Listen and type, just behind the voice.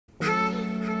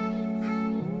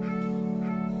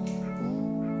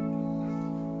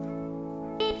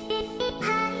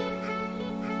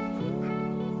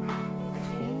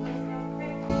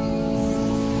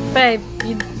Babe,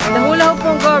 the hula hoop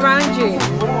won't go around you.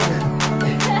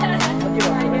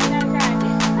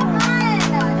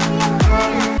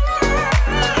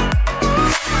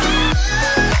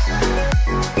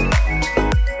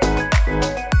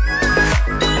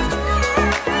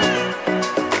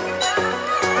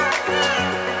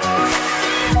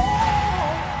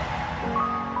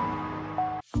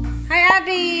 Hi,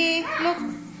 Abby. Look.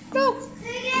 Look.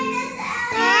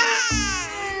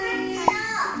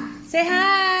 Say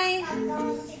hi.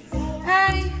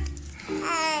 Hi.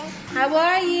 Hi. How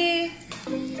are you?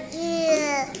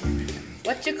 Yeah.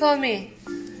 What you call me?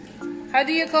 How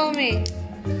do you call me?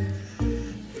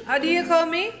 How do you call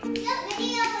me?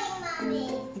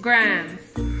 Mommy. Gram.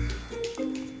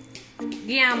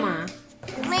 Gamma.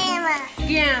 Mama.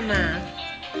 Gamma.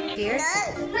 Here.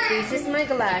 This is my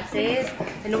glasses.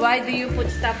 And why do you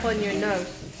put stuff on your nose?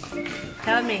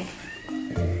 Tell me.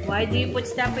 Why do you put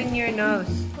stuff in your nose?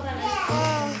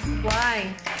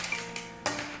 Why?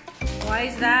 Why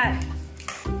is that?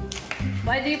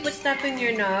 Why do you put stuff in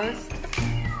your nose?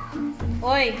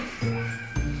 Oi!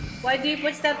 Why do you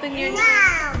put stuff in your nose?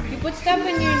 You put stuff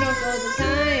in your nose all the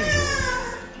time.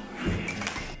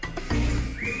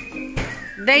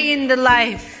 Day in the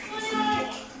life.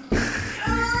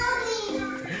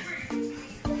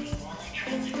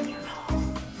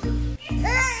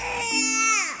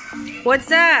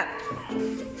 What's up?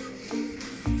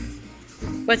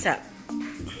 What's up?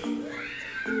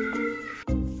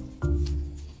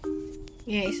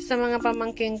 Yeah, isa sa mga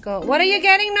pamangkin ko. What are you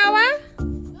getting, Noah?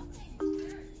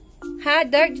 Huh?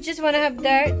 Dirt? You just want to have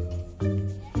dirt?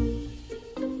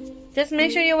 Just make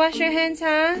sure you wash your hands,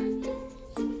 huh?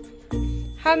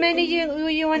 How many do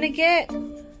you want to get?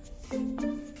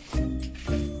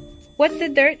 What's the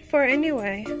dirt for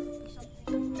anyway?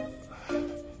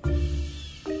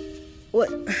 What?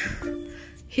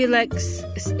 He likes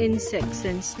insects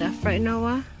and stuff, right,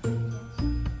 Noah?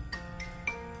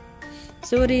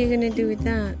 So what are you gonna do with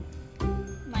that?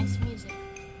 Nice music.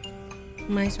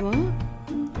 Nice what?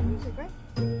 Music, right?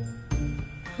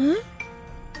 Huh?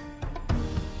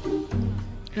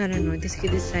 I don't know. This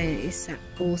kid is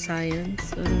all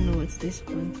science. I don't know what's this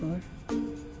one for.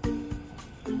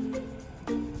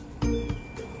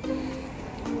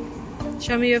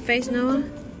 Show me your face, Noah.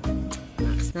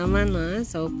 Naman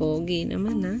so pogi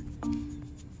naman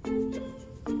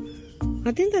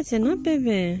I think that's enough,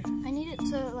 baby. I need it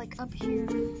to like up here.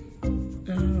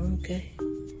 Oh, okay.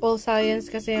 All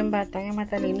science kasi yung bata yung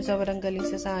matalino, sobrang galing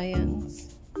sa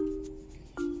science.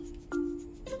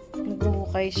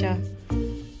 Naghuhukay siya.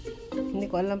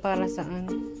 Hindi ko alam para saan.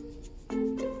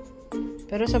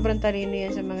 Pero sobrang talino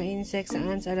yan sa mga insects,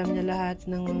 ants, alam niya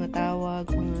lahat ng mga tawag,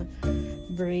 mga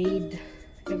braid,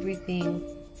 everything.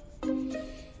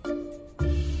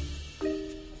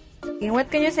 And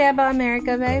what can you say about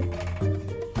America, babe?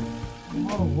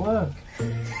 Oh, work.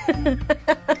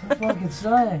 That's what I can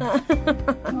say.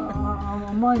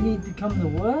 I might need to come to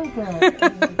work or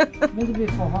maybe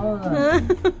for holiday.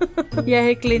 Yeah,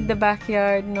 he cleaned the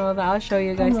backyard and all that. I'll show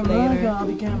you guys later. I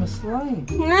became a slave.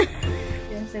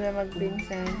 Yan sila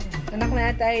magpinsan. Anak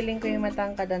na ata Aileen ko yung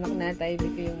matangkad. Anak na ata Ivy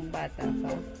ko yung bata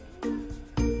pa.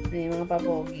 Yung mga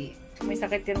papogi. May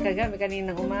sakit yan kagabi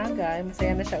kaninang umaga.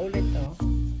 Masaya na siya ulit, oh.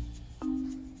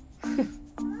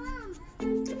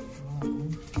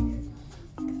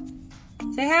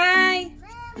 Say hi!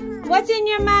 What's in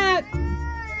your mouth?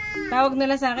 Tawag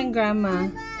nila sa akin, Grandma.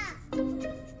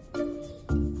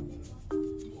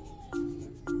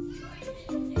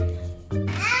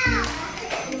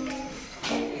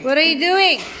 What are you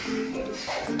doing?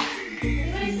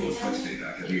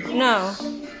 No.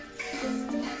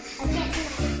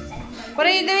 What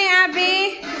are you doing,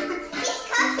 Abby?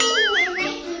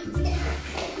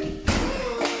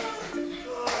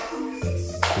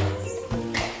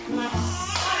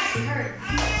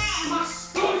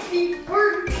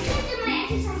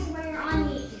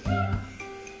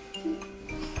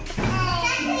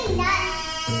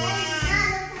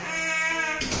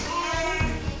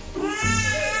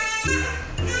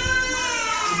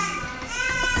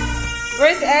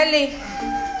 Where's Ellie?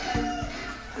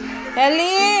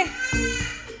 Ellie?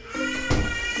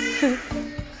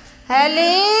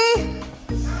 Ellie?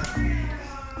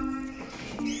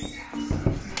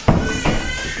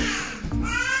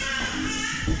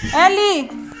 Ellie?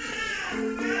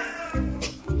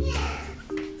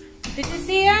 Did you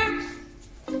see her?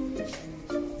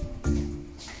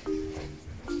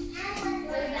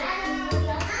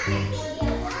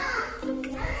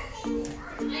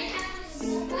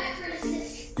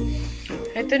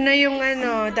 Ito na yung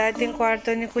dating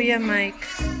kwarto ni Kuya Mike.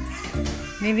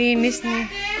 Nilinis niya.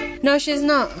 No, she's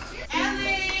not.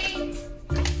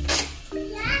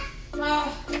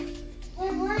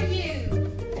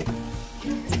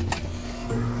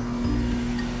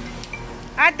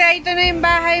 Ate, ito na yung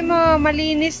bahay mo.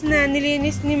 Malinis na.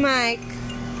 Nilinis ni Mike.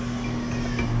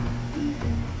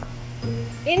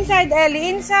 Inside,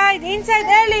 Ellie. Inside. Inside,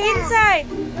 Ellie. Inside.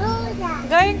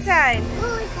 Go inside.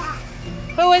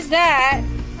 Who was that?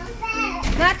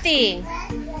 Nothing.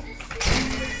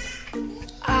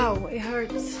 Ow, it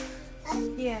hurts.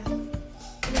 Yeah.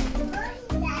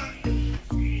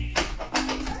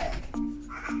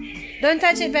 Don't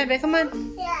touch it, baby. Come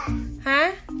on.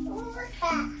 Huh?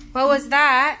 What was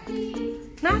that?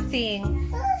 Nothing.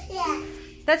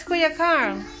 That's Kuya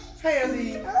Carl. Hey,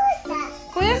 Ellie.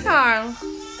 Kuya Carl.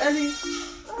 Ellie.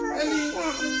 Ellie.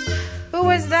 Who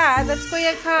was that? That's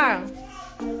Kuya Carl.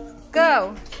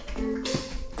 Go.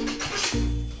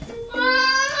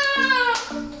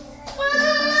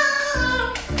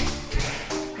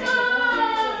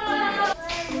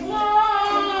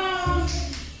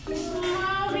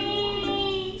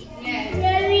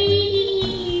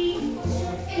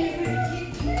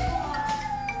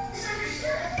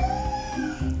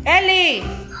 Ellie,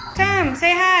 come,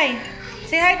 say hi.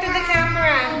 Say hi to the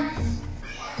camera.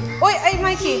 Oi, ay,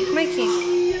 Mikey, Mikey.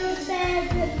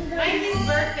 Mikey's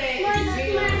birthday.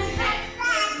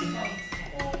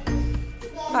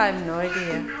 I have no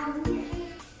idea.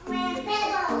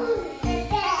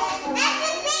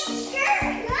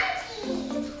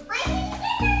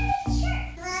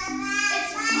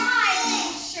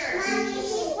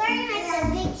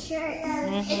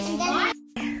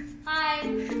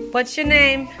 What's your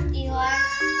name? Eli.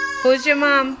 Who's your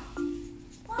mom?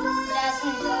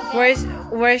 Jasmine.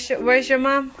 Where's your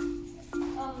mom?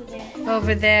 Over there.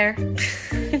 Over there.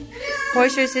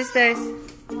 Where's your sisters?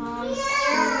 They're over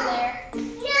there.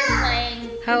 They're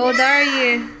playing. How old are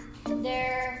you?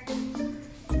 They're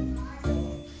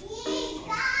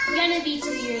gonna be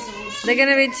 2 years old. They're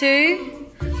gonna be 2?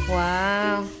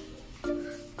 Wow.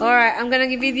 Alright, I'm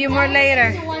gonna give you more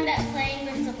later. Is the one that's playing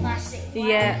with the plastic ball.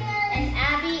 Yeah. And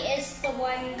Abby is the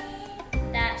one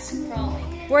that's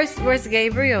crawling. Where's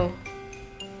Gabriel?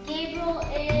 Gabriel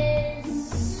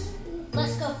is...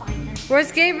 Let's go find him.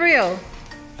 Where's Gabriel?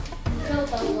 Go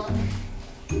look.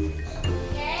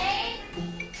 Okay.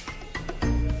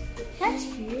 That's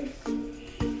weird.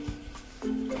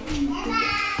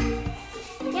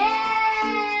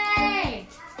 Yay!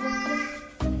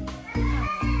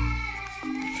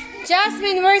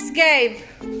 Jasmine, where's Gabe?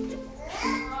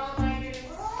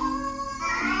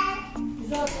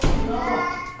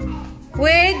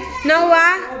 With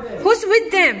Noah? Who's with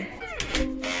them?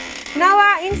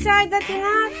 Noah, inside, that's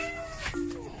enough.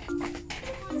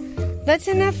 That's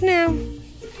enough now.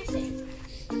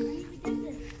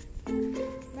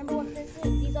 Remember what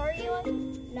these are, Eli?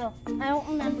 No, I don't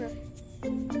remember.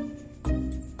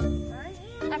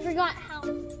 I forgot how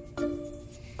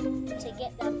to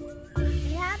get them.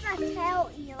 You have a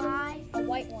tail, Eli. A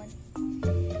white one.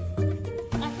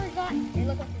 I forgot. They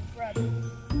look like a grub.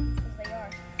 Because they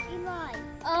are. Eli.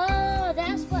 Oh,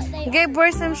 that's what they are. Gabe,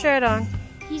 wear some shirt on.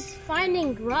 He's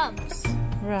finding grubs.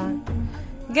 Right.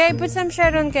 Gabe, put some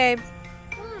shirt on, Gabe.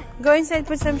 Go inside,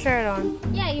 put some shirt on.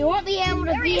 Yeah, you won't be able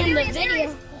to be in the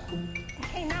video.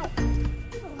 Hey, now.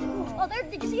 Oh, there,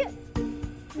 did you see it?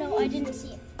 No, I didn't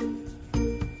see it.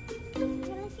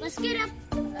 Let's get up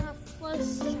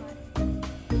close.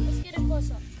 Let's get a close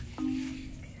up.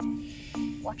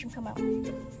 Watch him come out.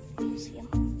 You see him?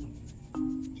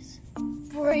 Just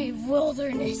brave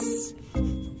wilderness.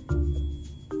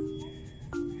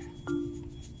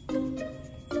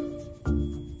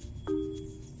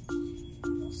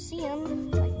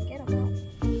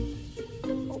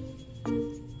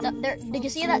 There, did you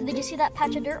see that? Did you see that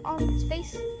patch of dirt on his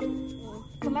face?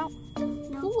 Come out.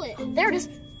 Pull it. There it is.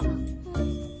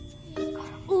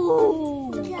 Ooh.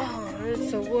 Oh,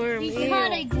 it's so warm. He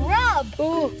caught a grub.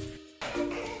 Ooh.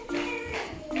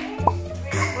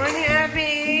 Morning,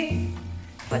 Abby.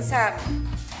 What's up?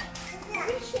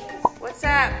 What's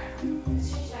up?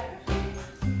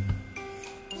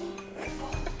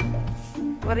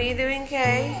 What are you doing,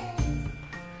 Kay?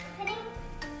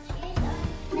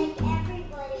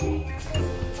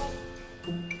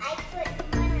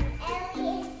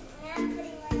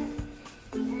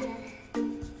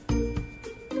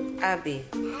 Abby.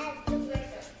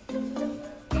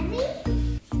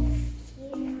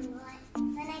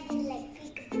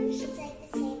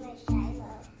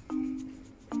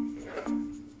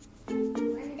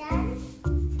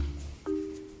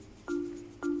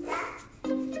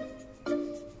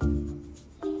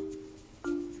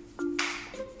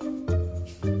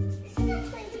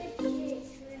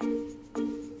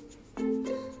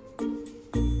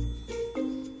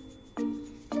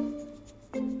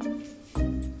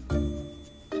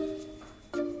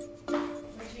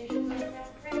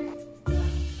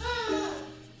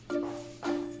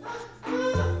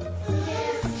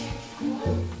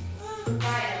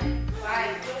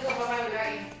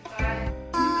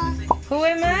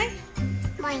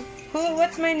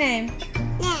 what's my name?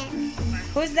 Yeah.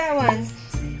 Who's that one?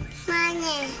 My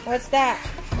name. What's that?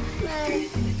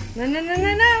 No, no, no,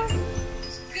 no, no.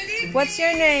 What's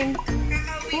your name?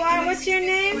 What's your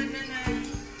name?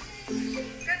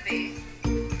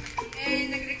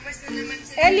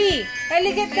 Ellie!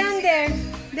 Ellie, get down there.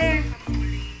 There.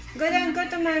 Go down, go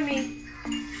to mommy.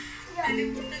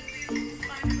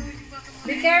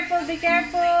 Be careful, be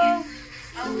careful.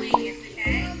 I'll wait,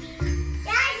 okay?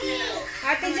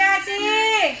 Ate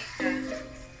Jassy!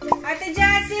 Ate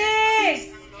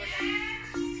Jassy!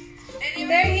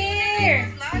 They're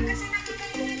here!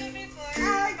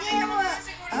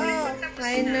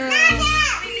 I know.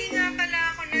 Pili nga pala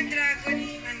ako ng dragon,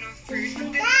 fruit.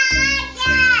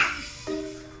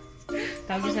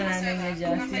 Tawag sa nanay niya,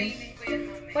 Jassy. Kainin ko yan,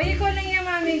 mami. Why you calling your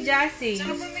mommy Jassy?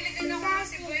 Saka bumili din ako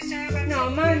kasi boys, tsaka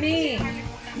No, mommy.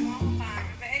 kalimutan mo ako paano.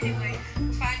 But anyway,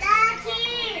 paano ko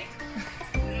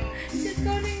She's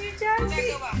calling you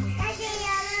Jassy. gagawa ko?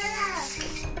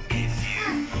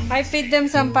 I feed them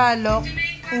some palok.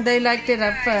 And they like it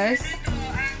up first. Ito,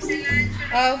 ang cilantro,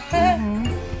 Oh.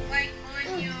 white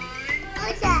onion,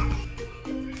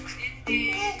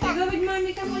 Go with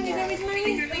mommy. Come on, you go with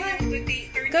mommy. Come on.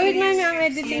 potato. Go with mommy. I'm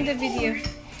editing the video.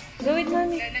 Go with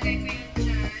mommy. Lalagay ko yun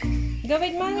dyan. Go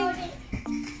with mommy.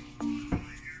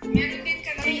 Meron din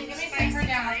kami yung spicy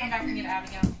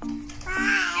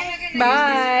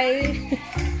Bye.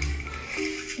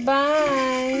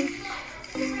 Bye.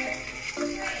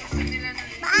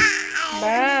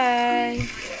 Bye.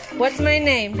 What's my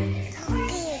name?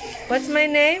 What's my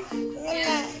name?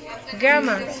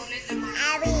 Grandma.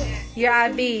 You're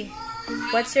Abby.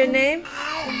 What's your name?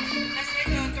 Tapos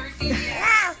ito,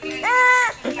 tortilla.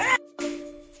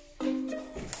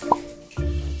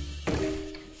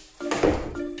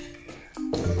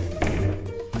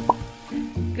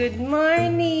 Good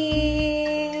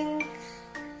morning.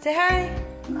 Say hi.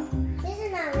 This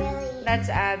is not really. That's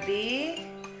Abby.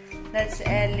 That's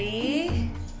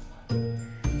Ellie.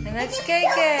 And that's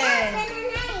Keke.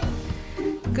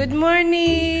 Good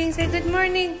morning. Say good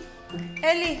morning.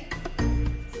 Ellie.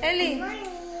 Ellie.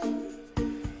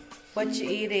 What you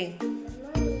eating?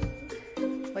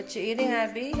 What you eating,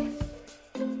 Abby?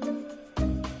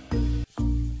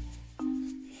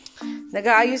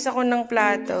 Nag-aayos ako ng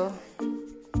plato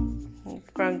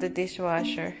from the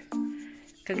dishwasher.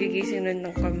 Kagigising nun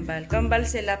ng kambal. Kambal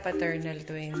sila, paternal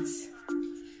twins.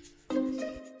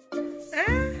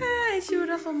 Ah, sure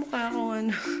ako mukha akong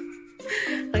ano.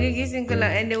 Kagigising ko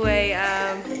lang. Anyway,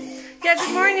 yeah, good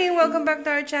morning. Welcome back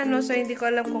to our channel. So, hindi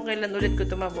ko alam kung kailan ulit ko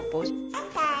ito mapopost.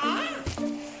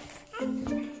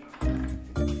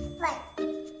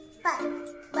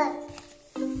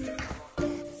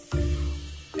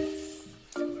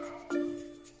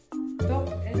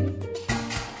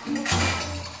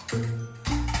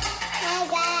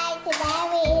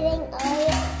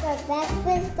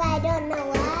 Breakfast, but I don't know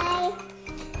why.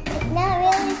 It's not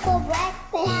really for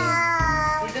breakfast. No.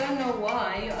 You don't know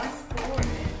why. You asked for it.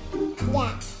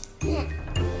 Yeah.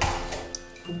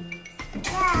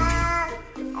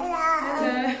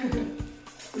 Hello.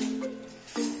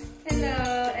 Hello,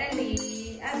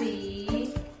 Ellie,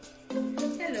 Abby.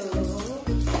 Hello.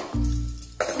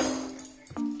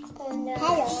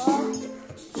 Hello.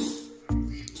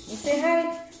 You say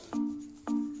hi.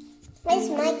 Is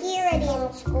Mikey already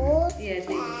in school? Yeah, they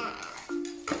do.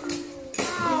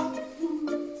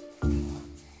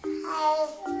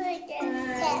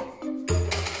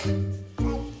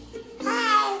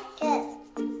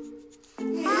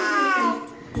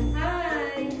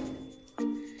 Hi.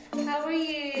 How are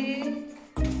you?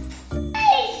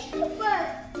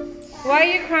 Why are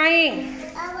you crying?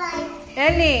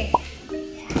 Ellie.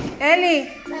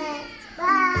 Ellie.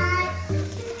 Bye.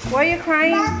 Why are you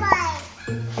crying? Bye.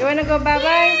 You wanna go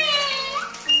bye-bye?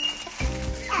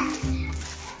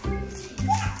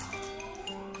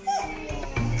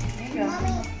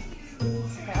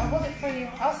 I'll hold it for you.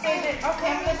 I'll save it.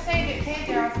 Okay, I'm gonna save it. Hey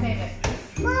there, I'll save it.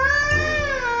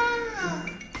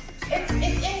 It's in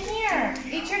here.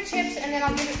 Eat your chips and then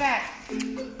I'll give it back.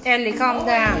 Ellie, calm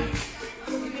down.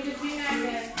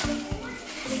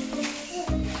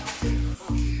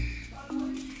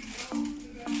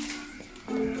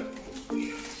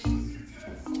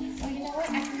 Oh, you know what?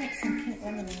 I can make some pink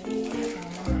lemonade.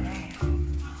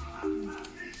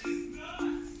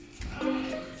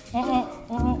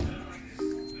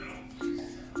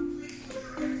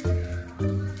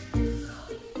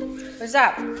 What's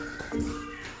up?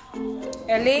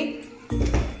 Ellie?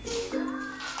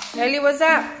 Ellie, what's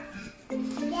up?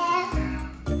 Yeah.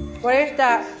 Where's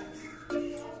that?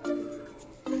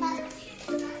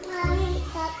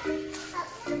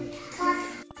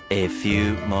 A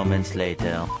few moments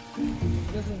later.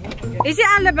 Is it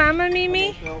Alabama,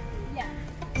 Mimi? Yeah.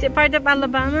 Is it part of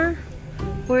Alabama?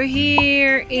 We're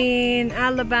here in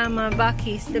Alabama,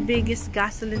 Buc-ee's, the biggest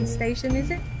gasoline station,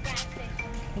 is it?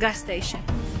 Gas station.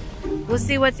 We'll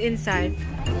see what's inside.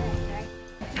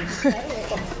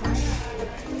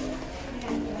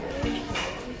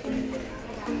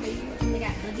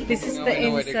 This is the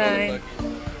inside.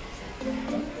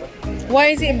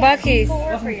 Why is it Buc-ee's?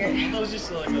 I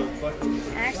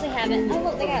actually haven't. Oh,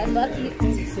 look, they got a Buc-ee.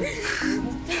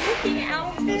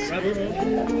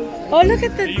 Oh, look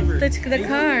at the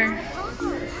car.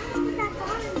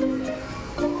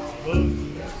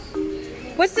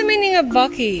 What's the meaning of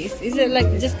Buc-ee's? Is it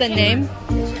like just the name?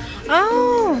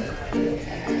 Oh!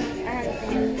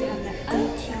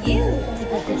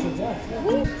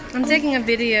 I'm taking a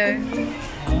video.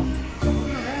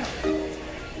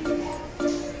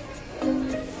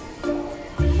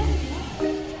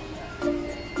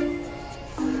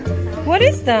 What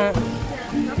is that?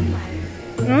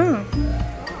 Oh.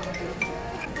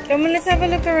 Come on, let's have a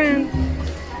look around.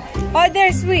 Oh,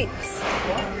 they're sweets.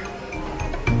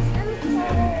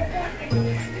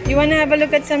 You want to have a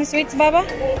look at some sweets, Baba?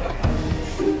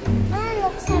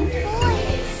 Look, some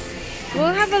toys.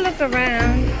 We'll have a look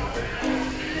around.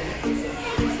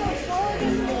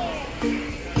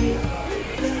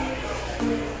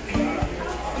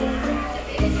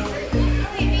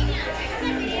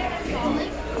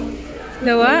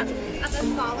 The what? Of us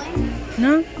falling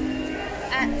No?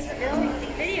 at Seville. We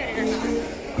videoed it or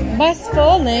not? Bus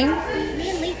falling? Me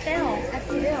and Lee fell at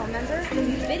Seville, remember?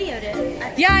 You videoed it.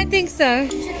 Yeah, I think so.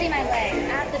 You should see my leg.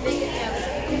 I have the big,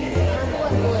 purple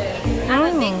and blue. I have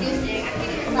a big goose egg.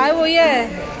 I will, yeah.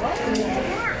 I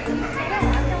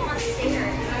fell on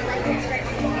stairs. My leg went straight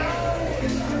from the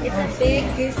wall. It's a big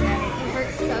goose egg. It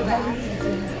hurts so bad.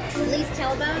 Lee's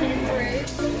tailbone is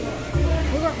bruised.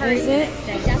 We were hurting Is the it? next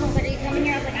day. Jeff was like, are you coming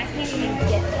here? I was like, I can't even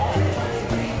get up.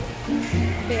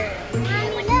 Barely.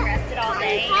 We like rested all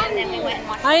day and then we went and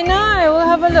watched. I know. We'll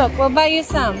have a look. We'll buy you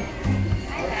some.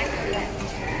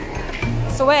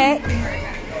 Sweat?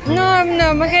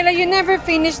 No, Michaela, you never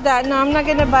finish that. No, I'm not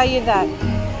gonna buy you that.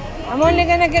 I'm only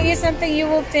gonna get you something you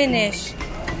will finish.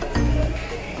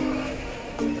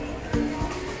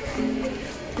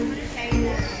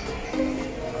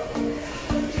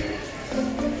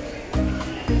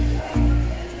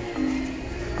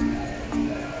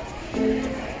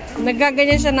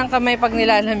 Nagaganyan siya ng kamay pag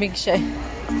nilalamig siya.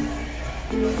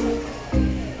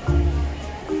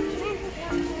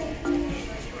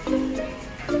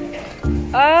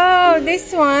 Oh, this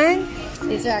one.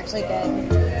 These are actually good.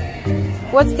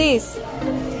 What's this?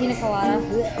 Pina colada.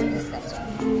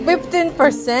 Disgusting.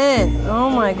 15%. Oh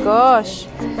my gosh.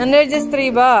 And they're just $3. Do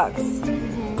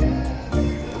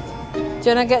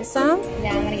you wanna get some?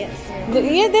 Yeah, I'm gonna get some.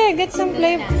 Yeah, there. Get some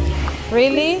flavor.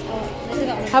 Really? Oh, this is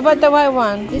about How about the white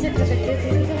one? these are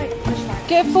like push back.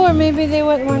 Get 4. Maybe they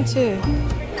want one too.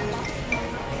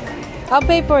 I'll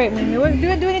pay for it, Mimi. Do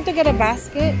we need to get a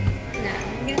basket? No,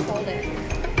 I'm gonna fold it.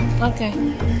 Okay.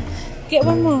 Get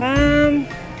one more.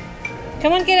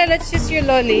 Come on, Kayla. Let's choose your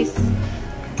lollies.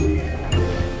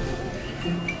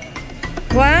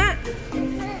 What?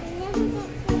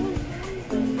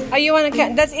 Oh, you want to?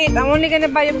 That's it. I'm only gonna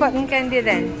buy you cotton candy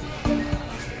then.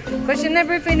 Because you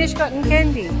never finish cotton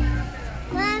candy.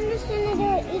 Well, I'm just gonna do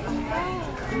it each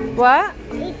day. What?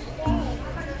 Each day.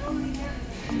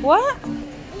 What?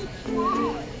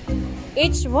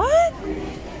 Each what?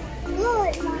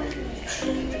 Look.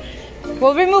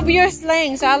 Well, remove your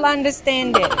slang so I'll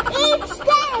understand it. Each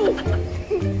day.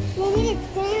 Maybe it's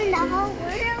day in the whole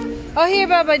world. Oh, here,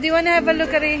 Baba. Do you want to have a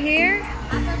look at it here?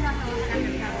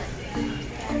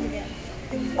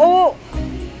 Oh,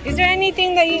 is there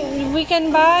anything that we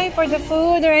can buy for the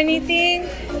food or anything?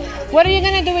 What are you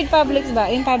gonna do with Publix, ba?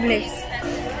 In Publix?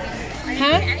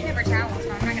 Huh? I didn't have her towels, so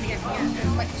I'm not gonna get them yet.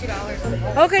 It's like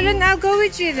 $2. Okay, then I'll go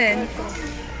with you then.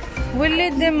 We'll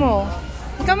lead them all.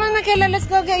 Come on, Michaela, let's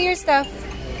go get your stuff.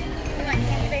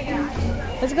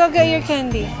 Let's go get your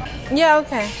candy. Yeah,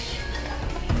 okay.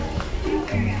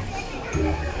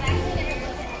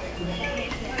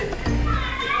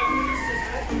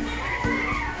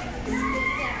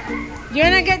 You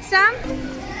wanna get some?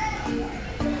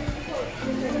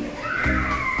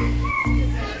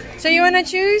 So you wanna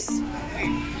choose?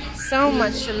 So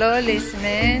much lollies,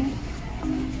 man.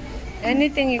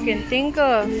 Anything you can think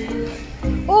of.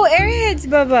 Oh, airheads,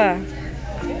 Baba.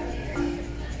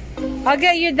 I'll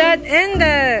get you that and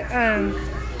the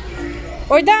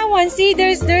or that one. See,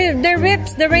 there's the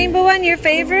rips, the rainbow one, your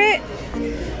favorite.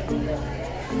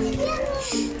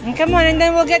 And come on, and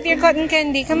then we'll get your cotton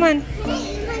candy. Come on.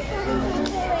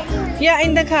 Yeah,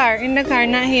 in the car,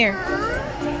 not here.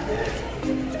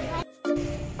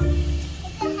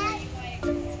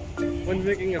 One's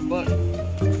making a butt.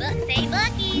 Say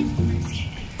Buc-ee's.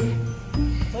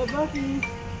 Oh, Buc-ee.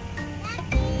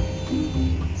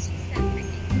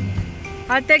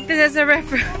 I'll take this as a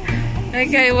reference.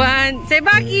 Okay, one. Say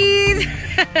Buc-ee's.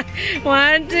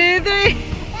 1, 2, 3.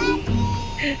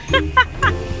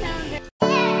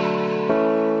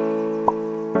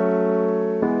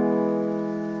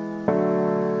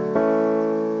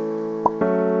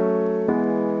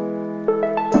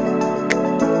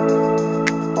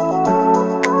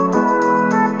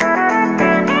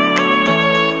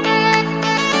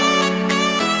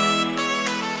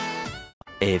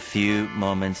 A few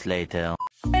moments later.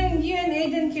 And you and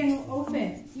Aiden can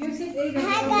open. You sit, Aiden.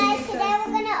 Hi guys, today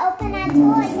we're gonna open our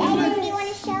toys. Aiden, do you want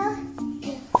to show?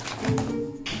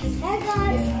 Hi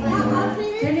guys, I'll open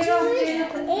the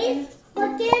toys.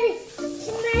 Look at it,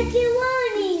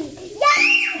 macaroni.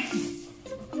 Yes!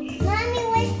 Mommy,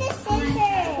 where's the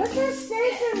scissors? What's the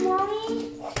scissors, Mommy?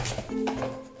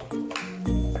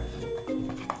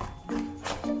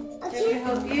 Can we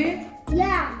help you?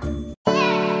 Yeah.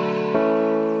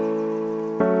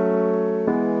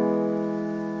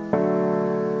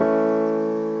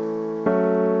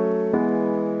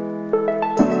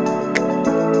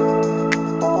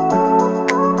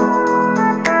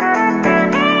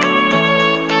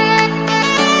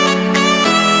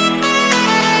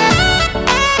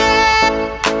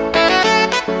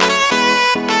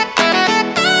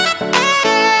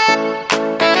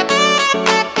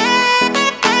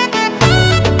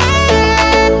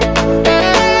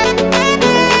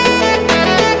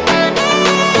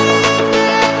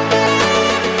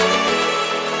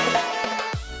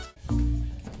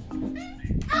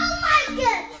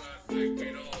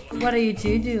 What are you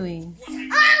two doing? I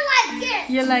like it.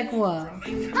 You like what? I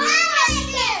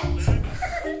like it.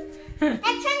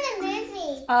 That's from the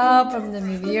movie. Oh, from the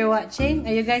movie you're watching?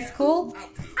 Are you guys cool?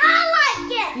 I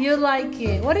like it. You like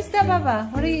it. What is that, Baba?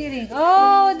 What are you eating?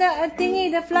 Oh, the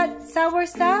thingy, the flat sour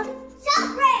stuff? So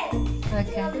great.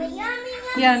 Okay. Yummy, yummy,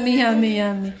 Yummy, yummy,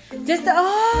 yummy. Just,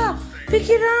 pick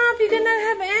it up. You're gonna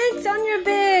have ants on your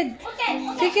bed.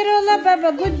 Okay. Pick it all up,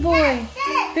 Baba. Good boy.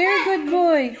 Very good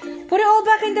boy. Put it all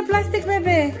back in the plastic,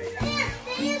 baby.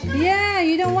 Yeah,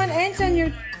 you don't want ants on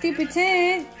your tippy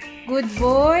tent. Good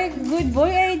boy. Good boy,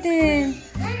 Aiden.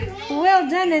 Well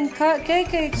done, and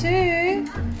KK too.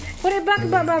 Put it back,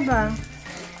 Baba.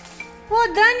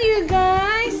 Well done, you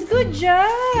guys. Good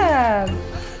job.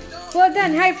 Well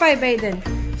done. High five, Aiden.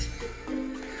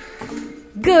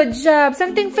 Good job.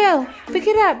 Something fell. Pick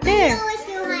it up. There. Always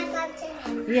do high five to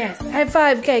him. Yes. High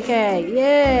five, KK.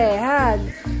 Yeah. Hug.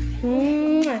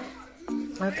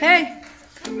 Okay.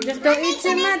 Just don't eat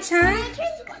too much, huh?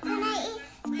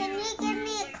 Can you give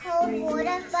me a cold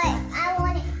water? But I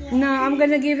want it here. No, I'm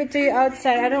gonna give it to you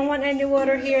outside. I don't want any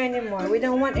water here anymore. We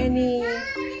don't want any.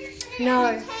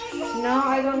 No,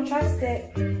 I don't trust it.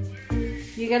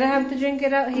 You gotta have to drink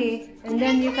it out here, and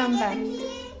then you come back.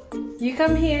 You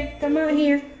come here. Come out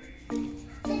here.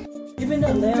 You've been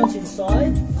that lounge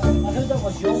inside? I heard that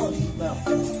was yours. Well,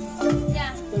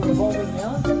 Yeah. the revolving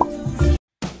lounge.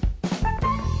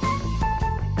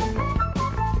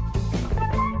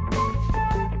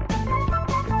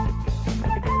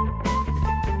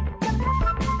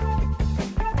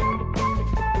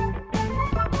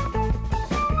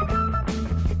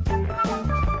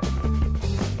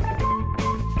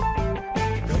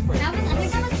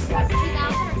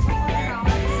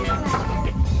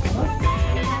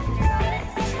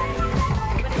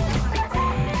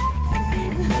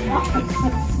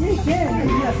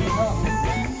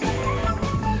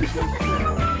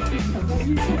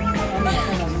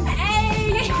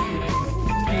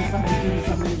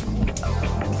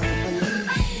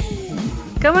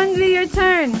 Come on, Lee, your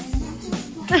turn.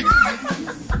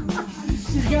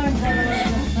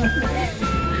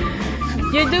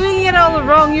 You're doing it all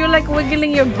wrong. You're like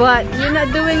wiggling your butt. You're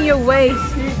not doing your waist.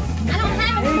 I don't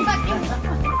have a fucking.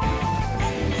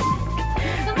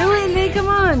 Do it, Lee. Come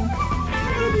on.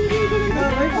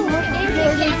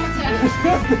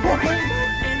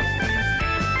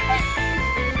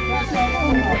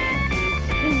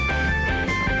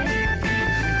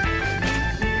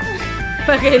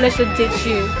 Pakayla should teach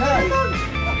you.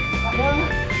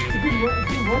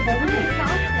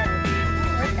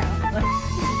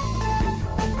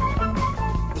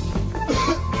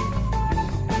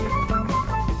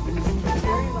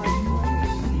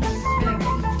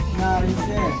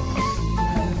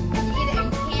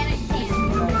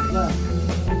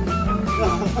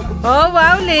 Oh,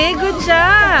 wow, Lee. Good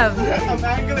job. I'm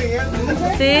angling it.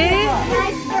 See?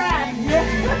 Nice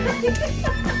breath. You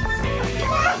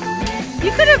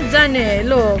could have done it.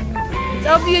 Look. It's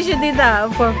obvious you did that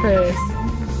on purpose.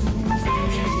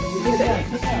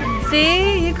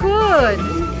 See? You could.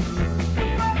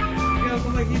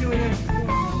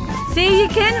 See? You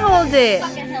can hold it.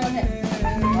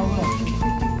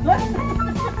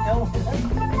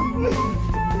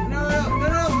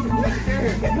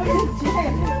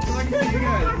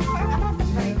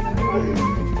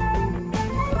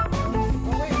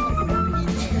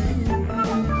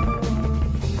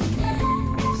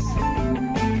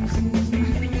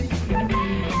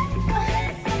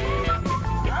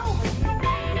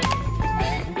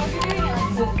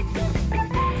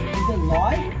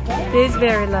 It is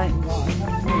very light.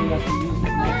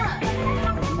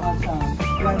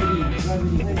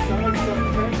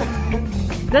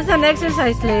 That's an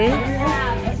exercise, Lee. You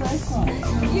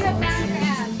have found your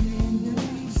abs.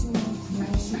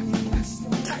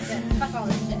 Fuck all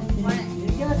this shit. Want it?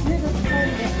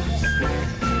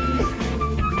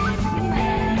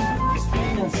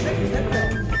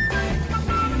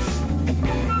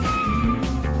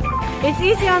 It's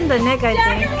easy on the neck, I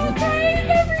think.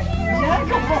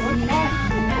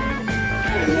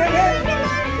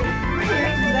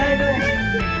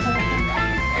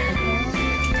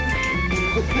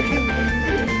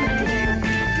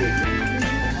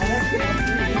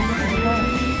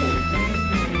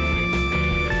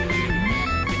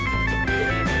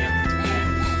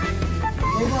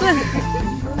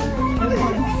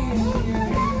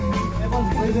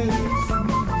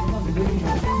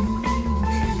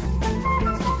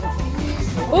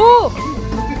 Oh!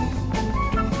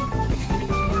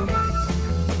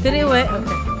 Did it wet?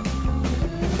 Okay.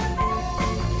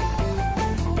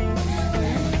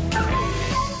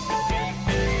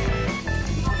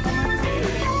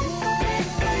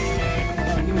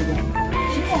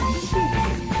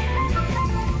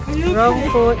 Wrong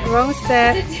foot, wrong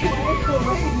step.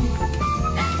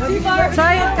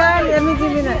 Try it, Carl. Let me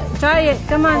give you that. Try it.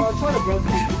 Come on.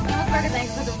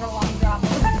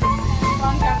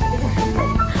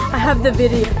 I have the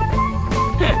video.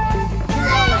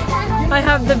 I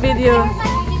have the video.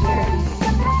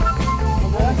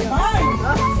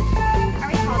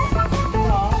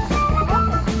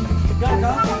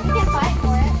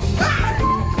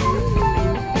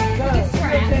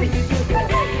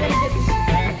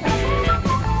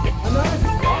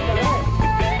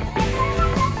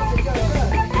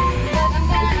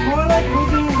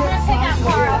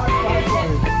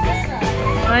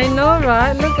 I know,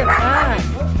 right? Look at that.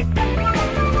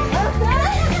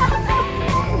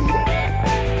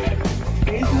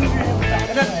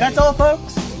 That's all,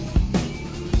 folks.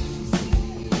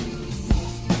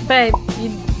 Babe,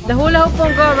 the hula hoop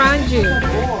won't go around you.